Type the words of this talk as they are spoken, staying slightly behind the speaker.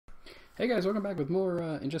Hey guys, welcome back with more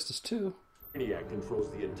Injustice 2. Brainiac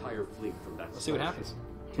controls the entire fleet from that. Let's see what happens.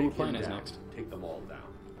 Who we're playing as next? Take them all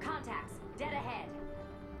down. Contacts, dead ahead.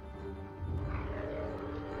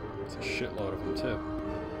 It's a shitload of them too.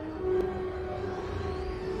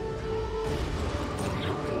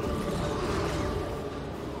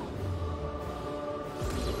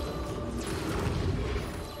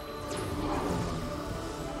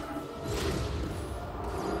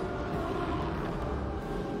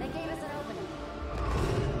 They gave us an opening.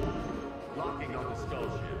 Locking on the skull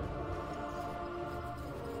ship.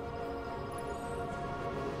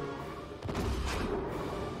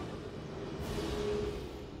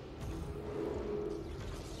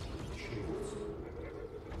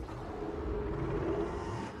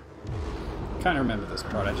 Kind of remember this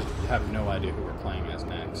part, I just have no idea who we're playing as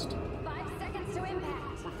next. 5 seconds to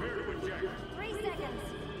impact. Prepare to eject. 3 seconds.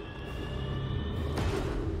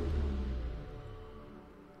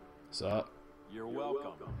 What's up? You're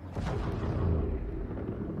welcome.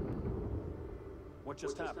 What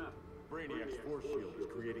just happened? Brainiac's force shield is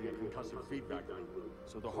creating a concussive feedback loop.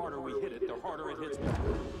 So the harder we hit it, the harder it hits back.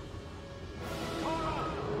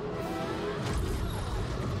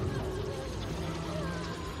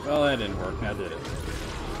 Well, that didn't work, now did it?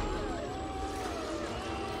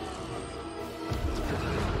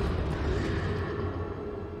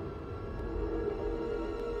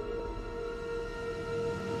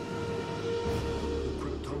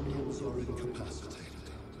 Kryptonians are incapacitated.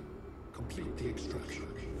 Complete the extraction.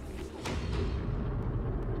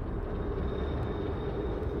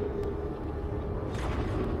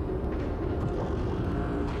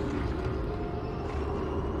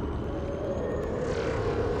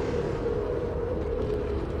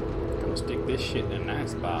 Gonna stick this shit in a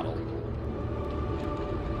nice bottle.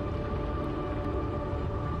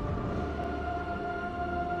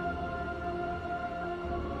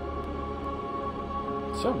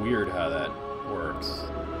 So weird how that works.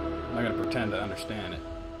 I'm not gonna pretend to understand it.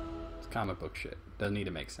 It's comic book shit. Doesn't need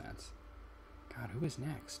to make sense. God, who is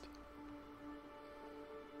next?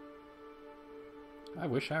 I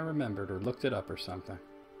wish I remembered or looked it up or something.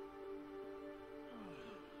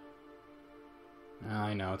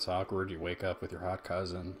 I know, it's awkward. You wake up with your hot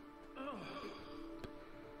cousin.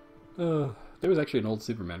 There was actually an old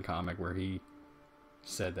Superman comic where he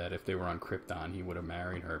said that if they were on Krypton, he would have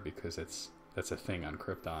married her because that's a thing on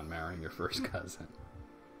Krypton, marrying your first cousin.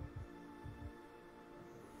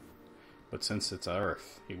 But since it's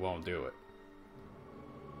Earth, he won't do it.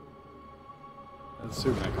 The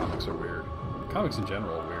Superman comics are weird. Comics in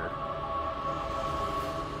general are weird.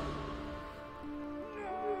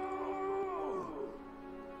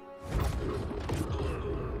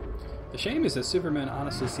 The shame is that Superman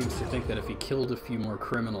honestly seems to think that if he killed a few more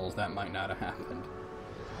criminals, that might not have happened.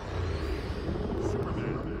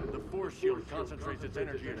 Superman, the force shield concentrates its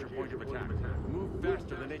energy at your point of attack. Move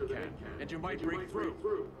faster than it can, and you might break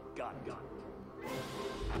through. Got it.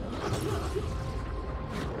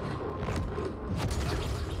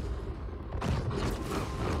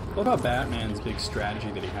 What about Batman's big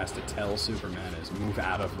strategy that he has to tell Superman is move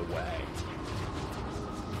out of the way?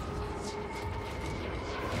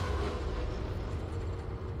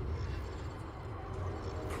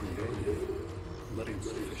 Creative, but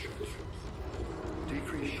insufficient.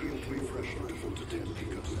 Decrease shield refresh interval to 10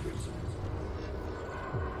 picoseconds.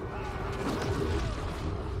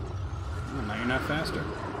 Oh, now you're not faster.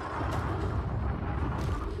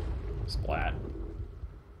 Splat.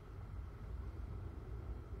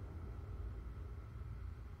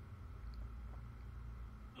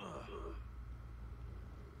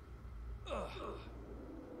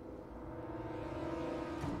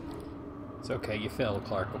 It's okay, you failed,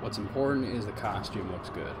 Clark, but what's important is the costume looks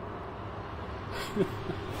good.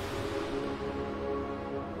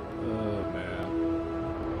 Oh, man.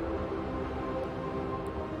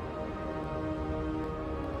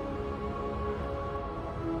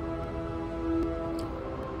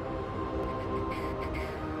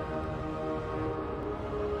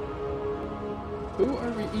 Who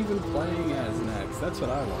are we even playing as next? That's what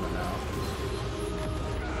I want to know.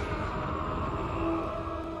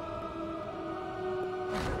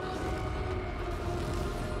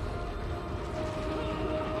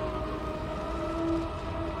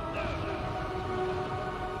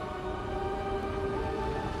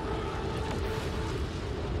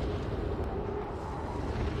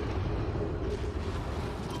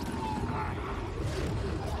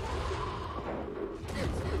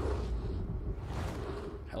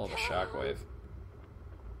 Hell of a shockwave.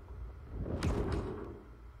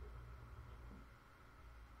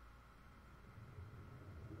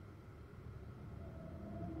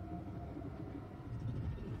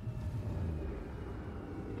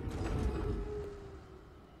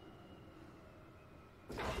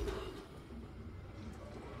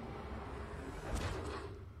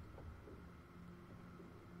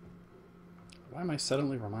 Why am I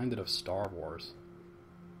suddenly reminded of Star Wars?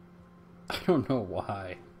 I don't know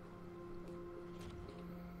why.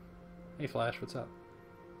 Hey Flash, what's up?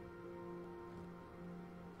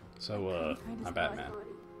 So, I'm Batman.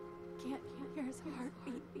 Can't hear his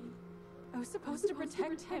heartbeat. I was supposed to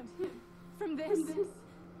protect him from this,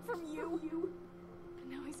 from you. And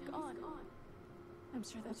now he's gone. I'm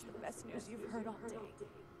sure that's the best news you've heard all day.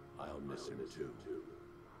 I'll miss him too.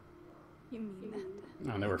 You mean that?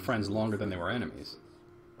 No, they were friends longer than they were enemies.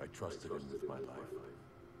 I trusted him with my life.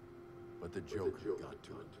 But the Joker got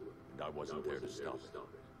to it, and I wasn't there to stop it.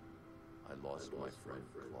 I lost my friend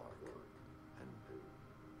Clark, and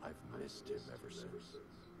I've missed him ever since.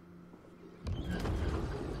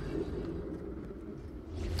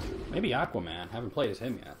 Maybe Aquaman. Haven't played as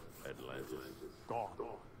him yet. Atlantis. Gone.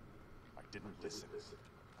 I didn't listen.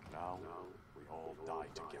 Now, we all die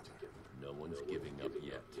together. No one's giving up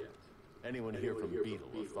yet. Anyone here from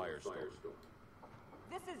Beetle or Firestorm?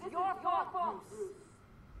 This is your fault, Bruce.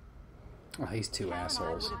 Oh, these two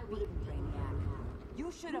assholes.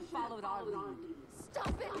 You should have followed our lead. Stop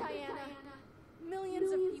it, Diana!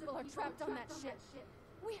 Millions of people are trapped on that ship.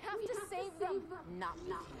 We have to save them. Not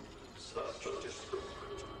me. Such a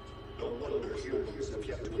disappointment. No wonder humans have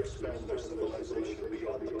yet to expand their civilization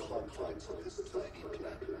beyond the confines of this tiny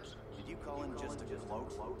planet. Did you call him just a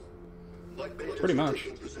float? Like Pretty much.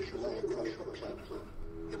 position all across your planet.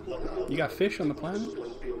 In 1 hour, You got fish on the planet?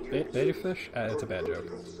 Beta fish? It's a bad joke.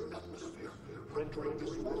 atmosphere, rendering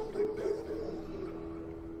this world unbearable.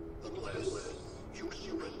 Unless you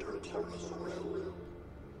surrender Clara Sorrell.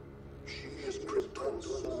 She is Krypton's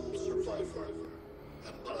sole survivor,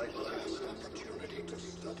 and my last opportunity to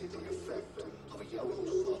study the effect of a yellow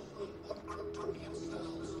sun on Kryptonian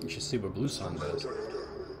cells. You should see what Blue Sun does.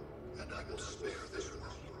 And I will spare this world.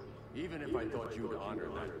 Even if I thought you'd honor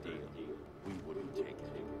that deal, we wouldn't take it.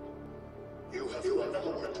 You have 1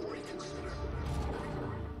 hour to reconsider.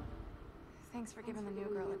 Thanks for giving the new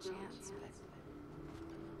girl a chance, but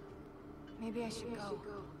maybe I should go.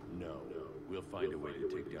 No. We'll find a way to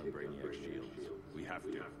take down Brainiac's shields. We have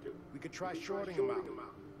to. We could try shorting them out,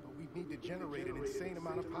 but we'd need to generate an insane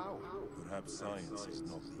amount of power. Perhaps science is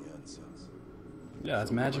not the answer. Yeah,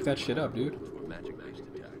 let's magic that shit up, dude. Or magic-based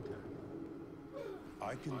attack.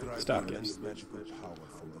 I can drive Stop, immense kids. magical power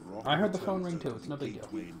from the rock. I heard the phone ring too, it's no big deal.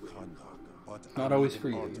 Not always for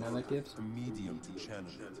you, you know that, Gibbs? A medium to channel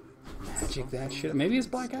it. Magic that shit. Maybe it's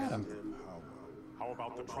Black Adam. How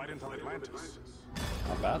about the Trident of Atlantis?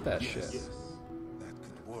 How about that shit? That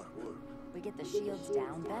could work. We get the shields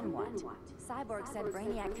down, then what? Cyborg said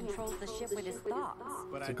Brainiac controls the ship with his thoughts.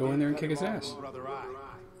 But So go in there and kick his did ass. Brother Eye.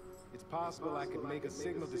 It's possible I could make a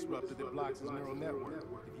signal disruptor that blocks his neural network.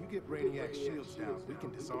 If you get Brainiac's shields down, we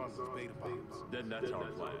can disarm those beta bombs. Then that's our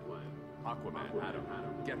plan. Aquaman, Adam,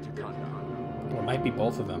 get to contact. Well, it might be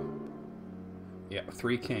both of them. Yeah,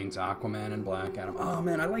 3 kings, Aquaman and Black Adam. Oh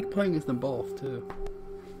man, I like playing as them both too.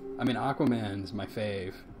 I mean, Aquaman's my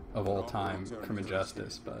fave of all time from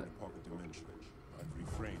Injustice, but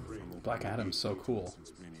Black Adam's so cool.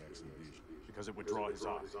 Because it would draw his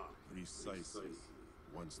eyes. Precisely.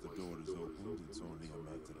 Once the door is opened, it's only a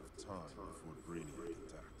matter of time before Brainiac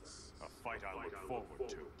attacks. A fight I look forward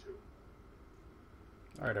to.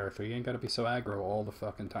 Alright, Arthur, you ain't gotta be so aggro all the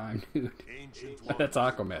fucking time, dude. Ancient That's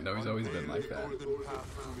Aquaman, though. He's always been like that. Golden path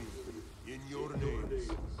to me. In your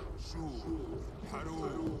names, Shu,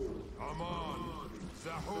 Haru, Aman,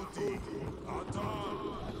 Zahoti, Adan,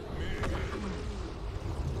 Mehen.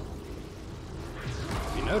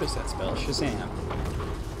 If you notice that spell, Shazam.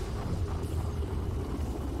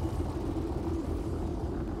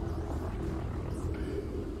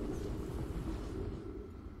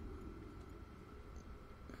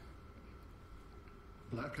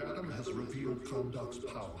 Black Adam has revealed Kahndaq's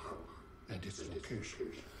power and its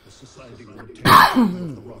location. The Society will take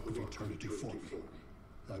the Rock of Eternity for me.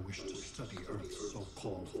 I wish to study Earth's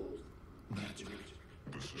so-called magic.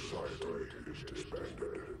 The Society is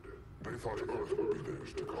disbanded. They thought Earth would be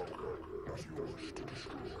theirs to conquer, not yours to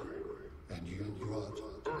destroy. And you, Grodd,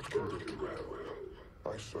 Earth can go to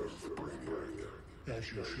hell. I serve Brainiac.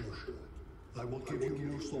 as you should. I will give you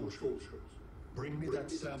new soldiers. Bring me that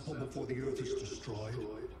sample before the Earth is destroyed,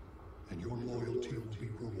 and your loyalty will be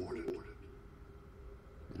rewarded.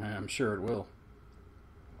 I'm sure it will.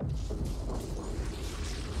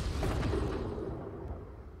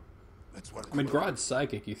 I mean, Grodd's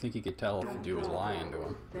psychic. You think he could tell if the dude was lying to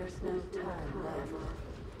him. There's no time left.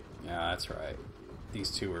 Yeah, that's right.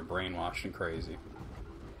 These two were brainwashed and crazy.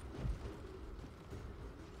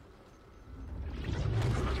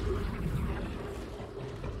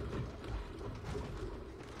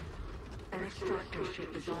 An extractor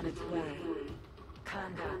ship is on its way.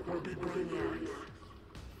 be Brainiacs.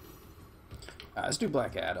 Let's do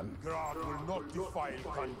Black Adam. God will not defile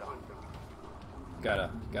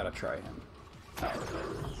Kanda. Gotta try him.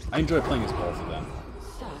 I enjoy playing as both of them.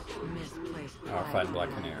 Such misplaced Oh, pride fighting Black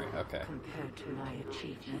you have Canary. Okay. compared to my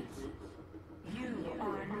achievements. You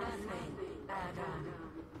are nothing, Adam.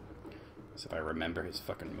 So if I remember his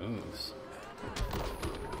fucking moves.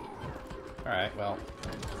 Alright, well.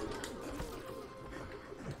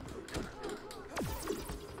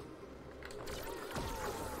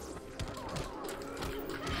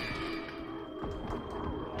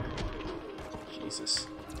 Jesus.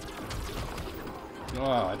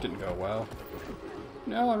 Oh, that didn't go well.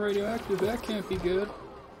 Now I'm radioactive, that can't be good.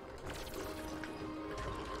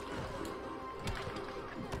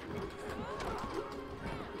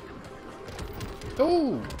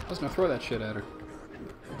 Oh! I was gonna throw that shit at her.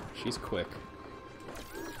 She's quick.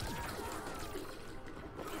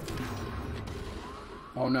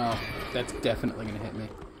 Oh no, that's definitely gonna hit me.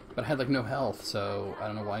 But I had like no health, so I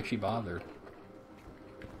don't know why she bothered.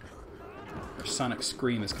 Her sonic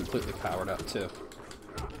scream is completely powered up too.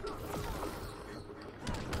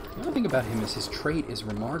 The other thing about him is his trait is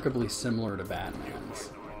remarkably similar to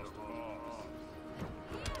Batman's.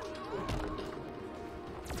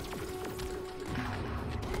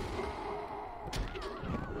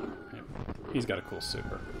 He's got a cool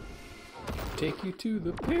super. Take you to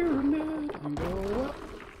the pyramid and go up.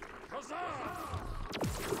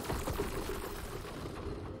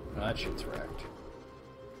 Oh, that shit's wrecked.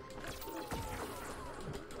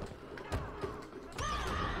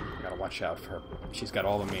 I gotta watch out for her. She's got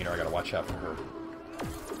all the meter. I gotta watch out for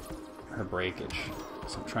her breakage.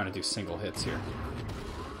 So I'm trying to do single hits here.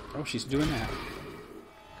 Oh, she's doing that.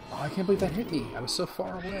 Oh, I can't believe that hit me. I was so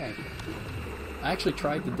far away. I actually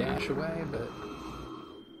tried to dash away, but...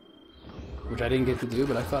 which I didn't get to do,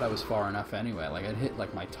 but I thought I was far enough anyway. Like, I'd hit,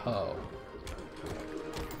 like, my toe.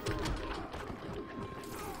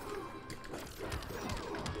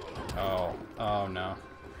 Oh. Oh, no.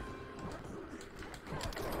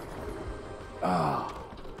 Oh!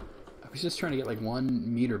 I was just trying to get, like,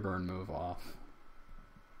 one meter burn move off.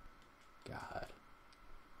 God.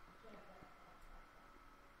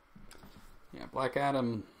 Yeah, Black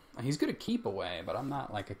Adam... he's good at keep away, but I'm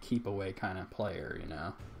not like a keep away kind of player, you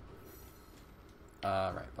know.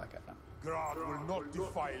 Right, Black Adam. God will not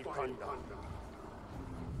defile Kanda.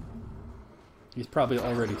 He's probably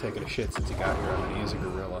already taken a shit since he got here. I mean, he is a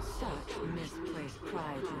gorilla. Such misplaced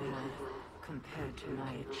pride you have compared to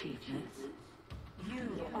my achievements.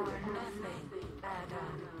 You are nothing,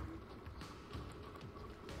 Adam.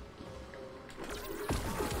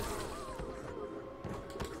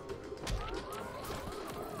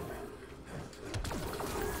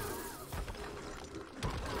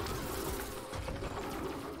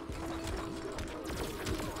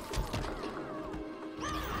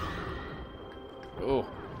 Oh,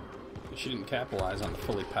 she didn't capitalize on the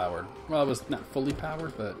fully powered. Well, it was not fully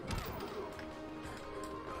powered, but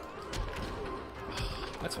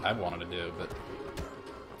that's what I wanted to do, but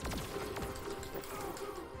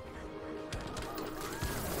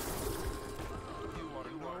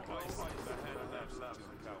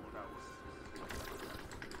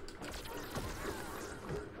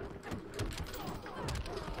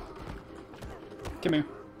come here.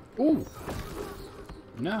 Ooh.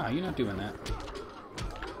 Nah, you're not doing that.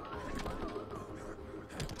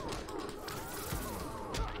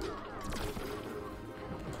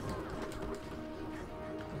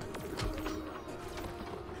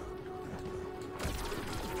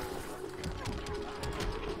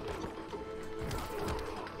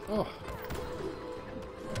 Oh.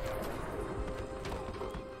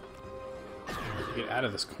 Get out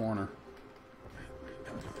of this corner.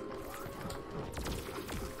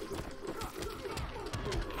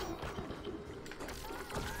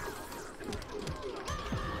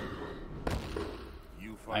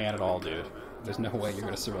 I got it all, dude. There's no way you're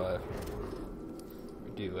gonna survive.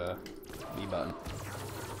 We do B button.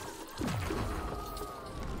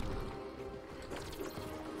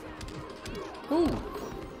 Ooh!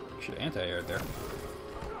 Should have anti-aired there.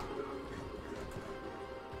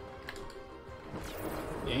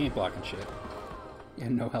 You ain't blocking shit. You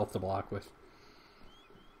have no health to block with.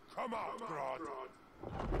 Come out, Grodd.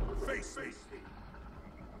 Face me.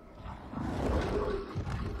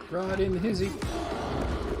 Right in the hizzy.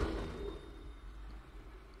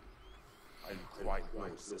 I'm quite no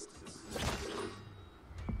resistance.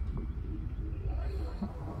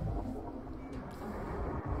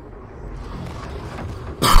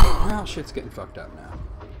 Well, shit's getting fucked up now.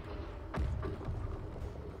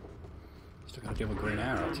 Still gotta deal with Green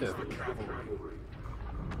Arrow, too.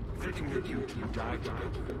 Thinking that you two died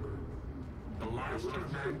together. last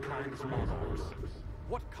of mankind's monarchs.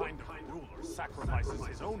 What kind of ruler sacrifices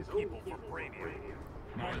his own people for Brainiac?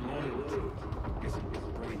 My loyalty isn't to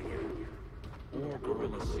Brainiac or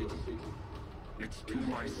Gorilla City. It's to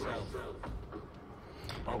myself.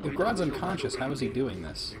 If Grodd's unconscious, how is he doing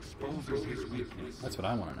this? Exposes his weakness. That's what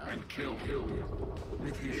I want to know. And kill him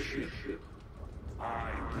with his ship.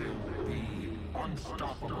 I will be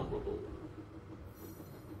unstoppable.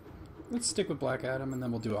 Let's stick with Black Adam, and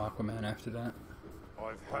then we'll do Aquaman after that.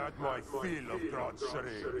 I've had my fill of Grodd's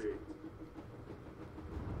charade.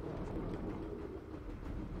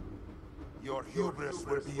 Your hubris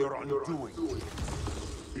will be your undoing.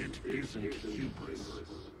 It isn't hubris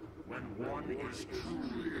when one is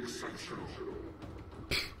truly exceptional.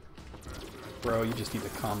 Bro, you just need to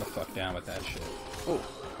calm the fuck down with that shit. Oh.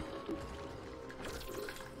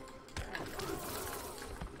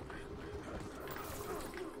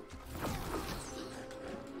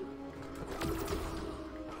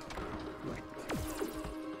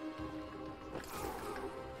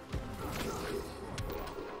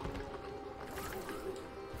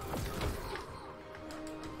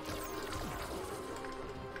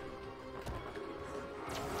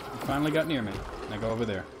 Finally got near me. Now go over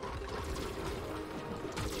there.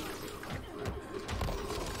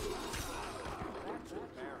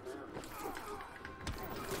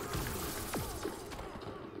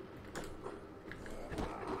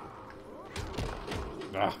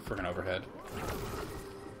 Ah, friggin' overhead.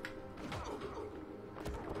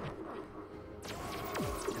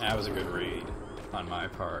 That was a good read on my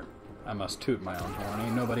part. I must toot my own horn.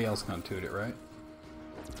 Ain't nobody else gonna toot it, right?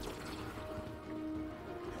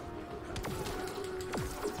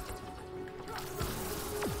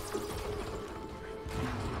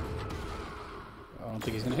 I don't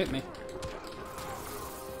think he's gonna hit me.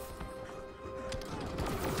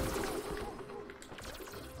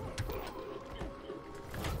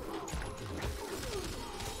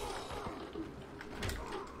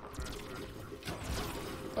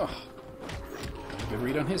 Oh, good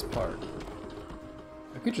read on his part.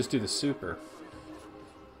 I could just do the super.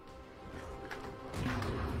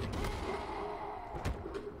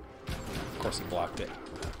 Of course he blocked it.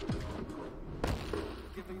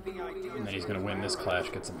 And then he's gonna win this clash,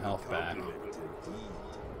 get some health back.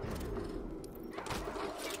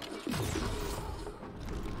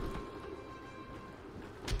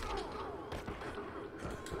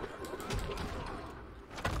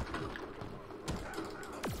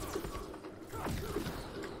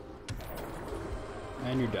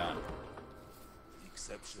 And you're done.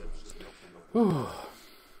 Whew.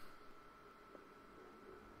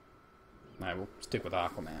 Alright, we'll stick with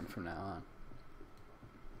Aquaman from now on.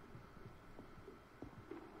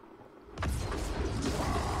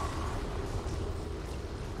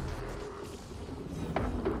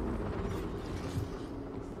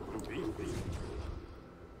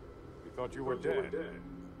 We thought you were dead.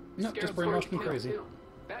 No, just brainwashed me crazy.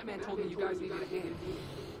 Batman told me you guys needed a hand.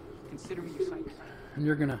 Consider me your sidekick. And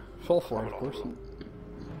you're gonna fall for it, of course.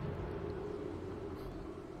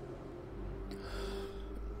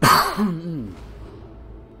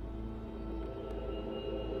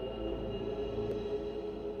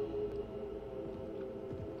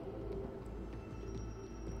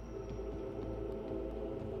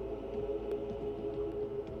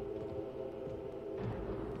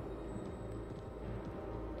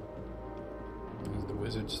 There's the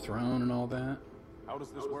wizard's throne and all that. How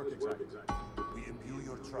does this work exactly? We imbue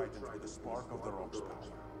your trident with the spark of the rock's power.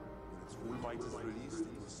 When its full might is released, it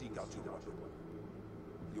will seek out your weapon.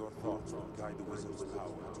 Your thoughts will guide the wizard's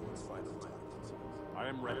power to its final target. I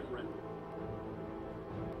am ready.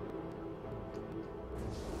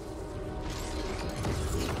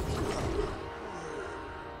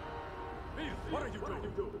 What are you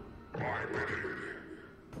doing? My bidding.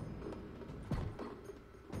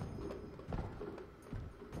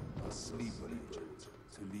 A sleeper agent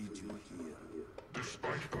to lead you here.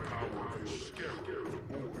 Despite the power of his skill,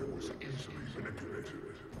 the boy was easily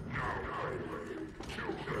manipulated. Now kindly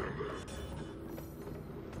kill them.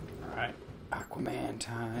 Alright, Aquaman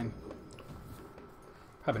time.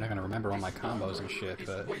 Probably not gonna remember all my combos and shit,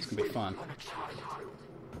 but it's gonna be fun.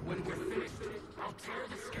 When we're finished, I'll tear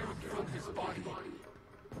the scarab from his body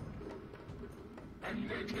and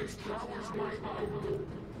make his powers my own.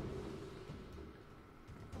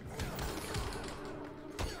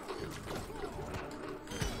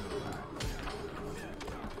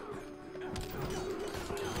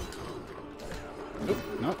 Nope,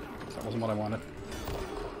 nope, that wasn't what I wanted.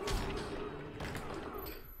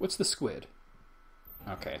 What's the squid?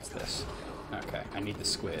 Okay, it's this. Okay, I need the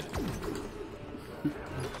squid.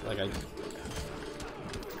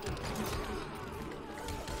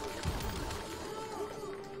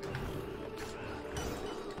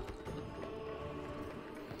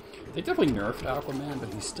 They definitely nerfed Aquaman,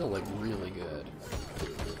 but he's still, like, really good.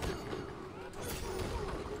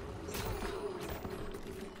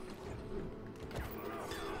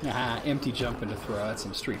 Nah, empty jump into throw. That's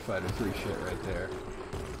some Street Fighter 3 shit right there.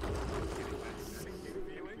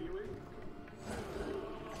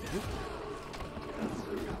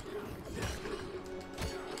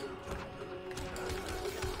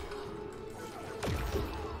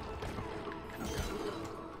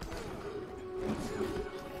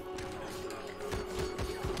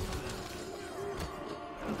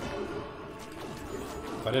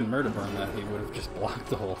 If I didn't murder burn that, he would have just blocked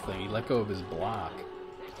the whole thing. He let go of his block.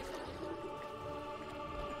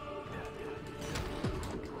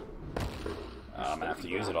 I'm gonna have to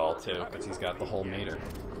use it all too, because he's got the whole meter.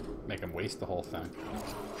 Make him waste the whole thing.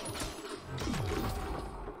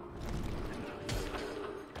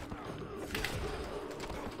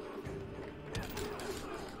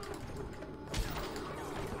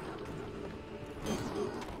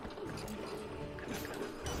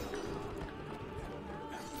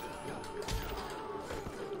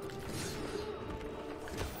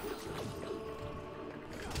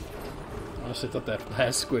 I honestly thought that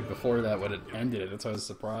last squid before that would have ended it. That's why I was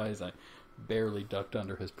surprised. I barely ducked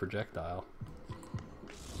under his projectile.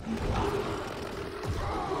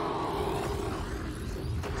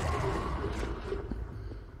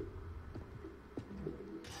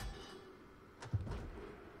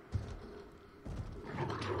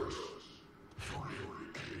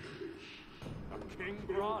 King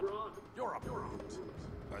Grodd, you're a brute.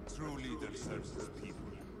 A true leader serves his people.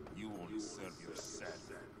 You only serve yourself.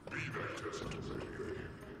 Be that as it may,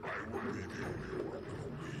 I will be the only one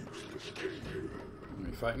who leaves this cave.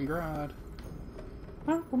 We're fighting Grodd.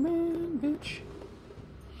 Aquaman, bitch.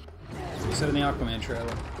 So we said in the Aquaman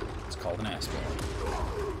trailer, it's called an ass ball.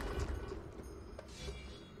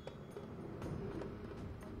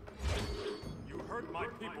 You hurt my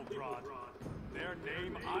people, Grodd. Their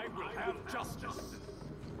name, I will have justice.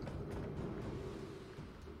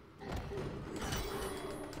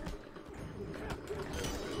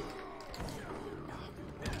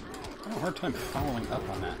 I have a hard time following up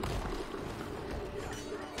on that.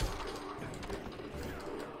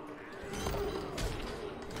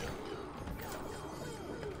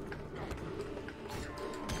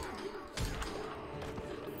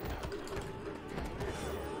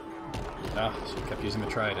 Ah, she kept using the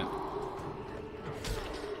trident.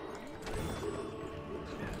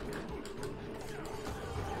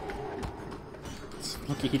 It's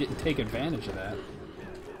lucky he didn't take advantage of that.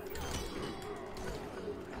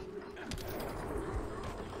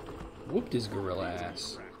 Whooped his gorilla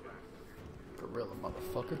ass. Gorilla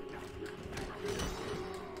motherfucker.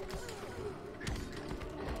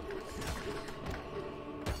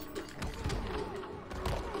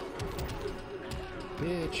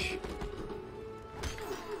 Bitch.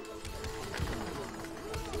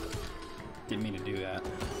 Didn't mean to do that.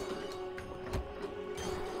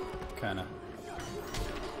 Kinda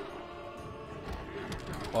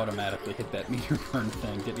automatically hit that meter burn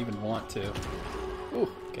thing. Didn't even want to.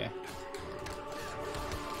 Ooh, okay.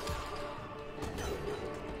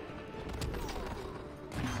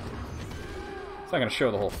 It's not gonna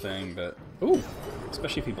show the whole thing, but ooh,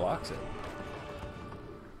 especially if he blocks it.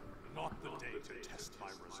 Not the day to test my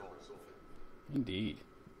resolve. Indeed.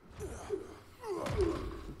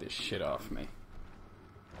 Get this shit off me.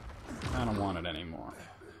 I don't want it anymore.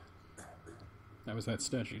 That was that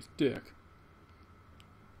statue's dick.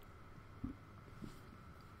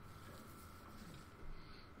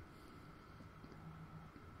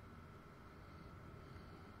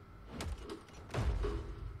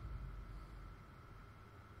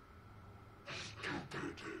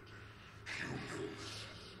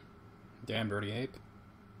 Damn dirty ape.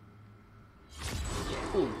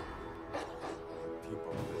 Ooh.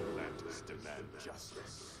 People of Atlantis demand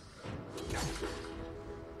justice. Against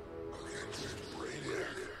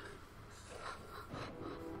Brainiac.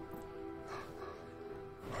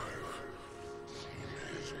 I've seen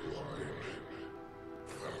his mind,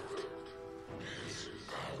 felt his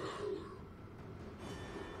power.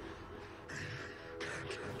 He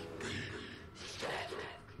can't be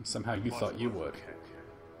stopped. Somehow you thought you would.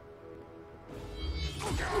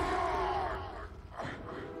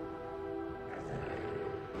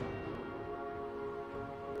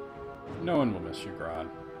 No one will miss you, Grodd.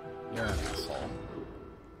 You're an asshole.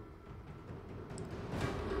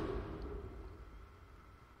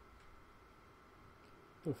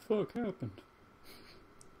 The fuck happened?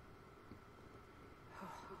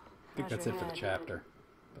 I think that's it for the chapter.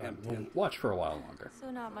 We'll watch for a while longer.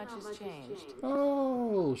 So not much has changed.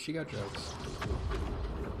 Oh, she got jokes.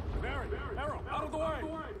 Mary, Arrow, out of the way!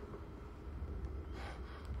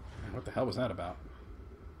 What the hell was that about?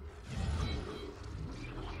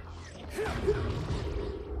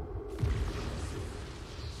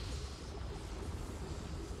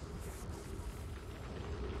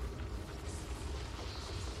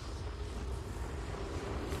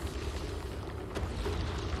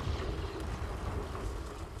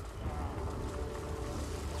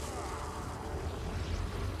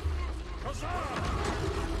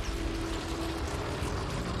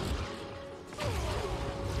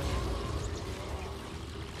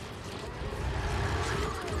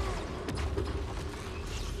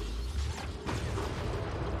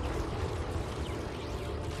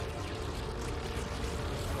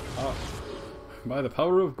 Oh, by the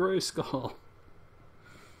power of Grayskull.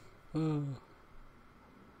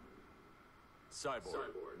 Cyborg,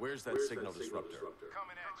 where's that signal disruptor?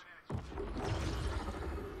 Coming at you.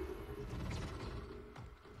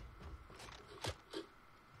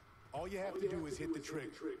 All you have to do is hit the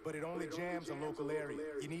trigger, but it only jams a local area.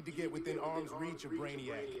 You need to get within arm's reach of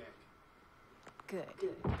Brainiac. Good.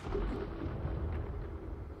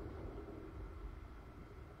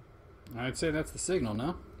 I'd say that's the signal,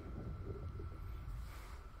 no?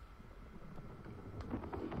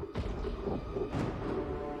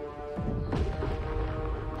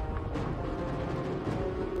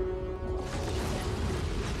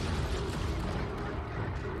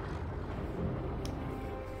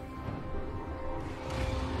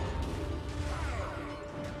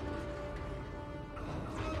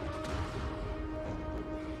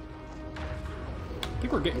 I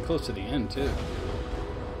think we're getting close to the end, too.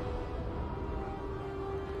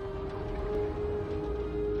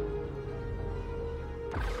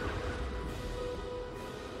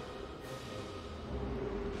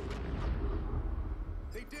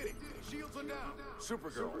 They did it! Shields are down!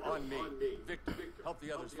 Supergirl, on me. Victor, help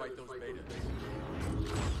the others fight those betas.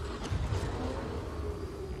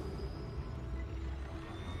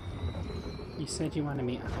 You said you wanted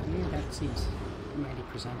me on you? That seems mighty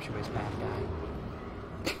presumptuous, bad guy.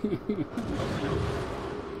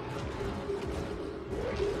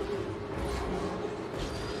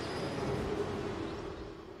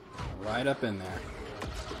 Right up in there.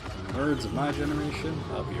 Nerds of my generation,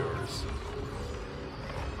 of yours.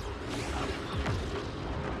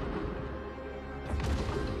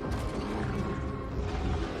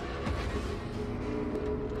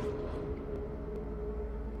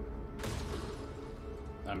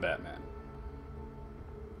 I'm Batman.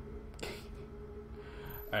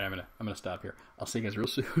 Alright, I'm gonna stop here. I'll see you guys real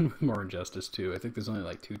soon with more Injustice 2. I think there's only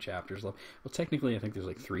like 2 chapters left. Well, technically I think there's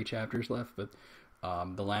like 3 chapters left, but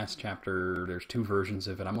the last chapter, there's 2 versions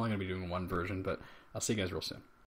of it. I'm only gonna be doing 1 version, but I'll see you guys real soon.